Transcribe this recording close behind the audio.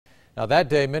Now, that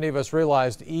day, many of us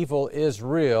realized evil is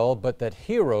real, but that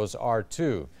heroes are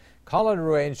too. Colin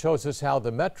Ruane shows us how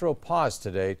the Metro paused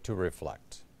today to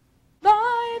reflect.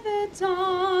 By the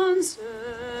dawn's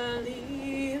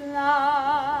early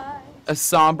light, a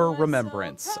somber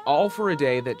remembrance, all for a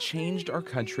day that changed our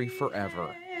country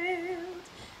forever.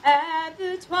 at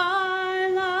the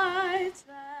twilight's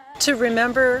light. To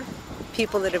remember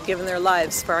people that have given their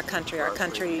lives for our country,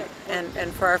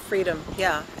 and for our freedom,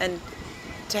 yeah, and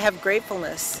to have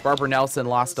gratefulness. Barbara Nelson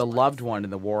lost a loved one in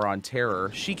the War on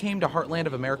Terror. She came to Heartland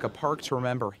of America Park to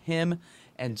remember him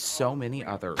and so many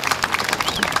others.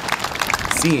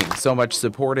 Seeing so much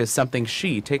support is something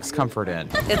she takes comfort in.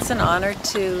 It's an honor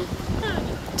to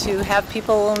have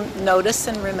people notice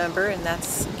and remember, and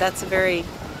that's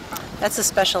a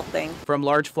special thing. From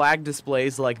large flag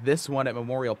displays like this one at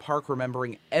Memorial Park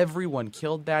remembering everyone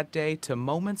killed that day to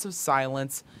moments of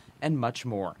silence and much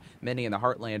more. Many in the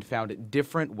Heartland found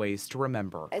different ways to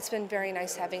remember. It's been very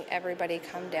nice having everybody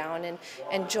come down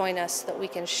and join us so that we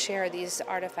can share these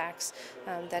artifacts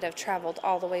that have traveled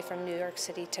all the way from New York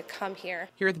City to come here.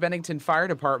 Here at the Bennington Fire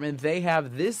Department, they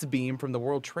have this beam from the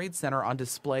World Trade Center on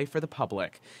display for the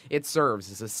public. It serves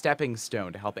as a stepping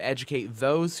stone to help educate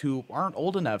those who aren't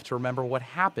old enough to remember what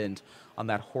happened on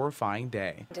that horrifying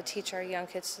day. To teach our young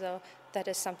kids, though, that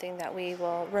is something that we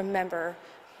will remember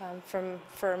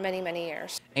for many, many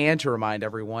years. And to remind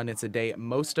everyone, it's a day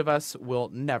most of us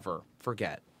will never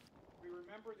forget.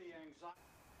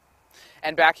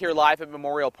 And back here live at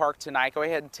Memorial Park tonight, go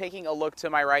ahead and taking a look to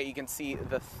my right, you can see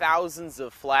the thousands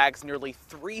of flags, nearly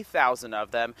 3,000 of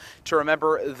them, to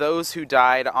remember those who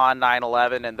died on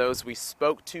 9/11, and those we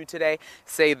spoke to today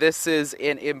say this is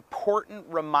an important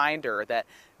reminder that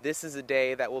this is a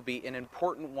day that will be an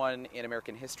important one in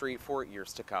American history for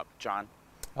years to come. John.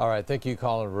 All right, thank you,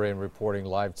 Colin Ruane, reporting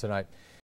live tonight.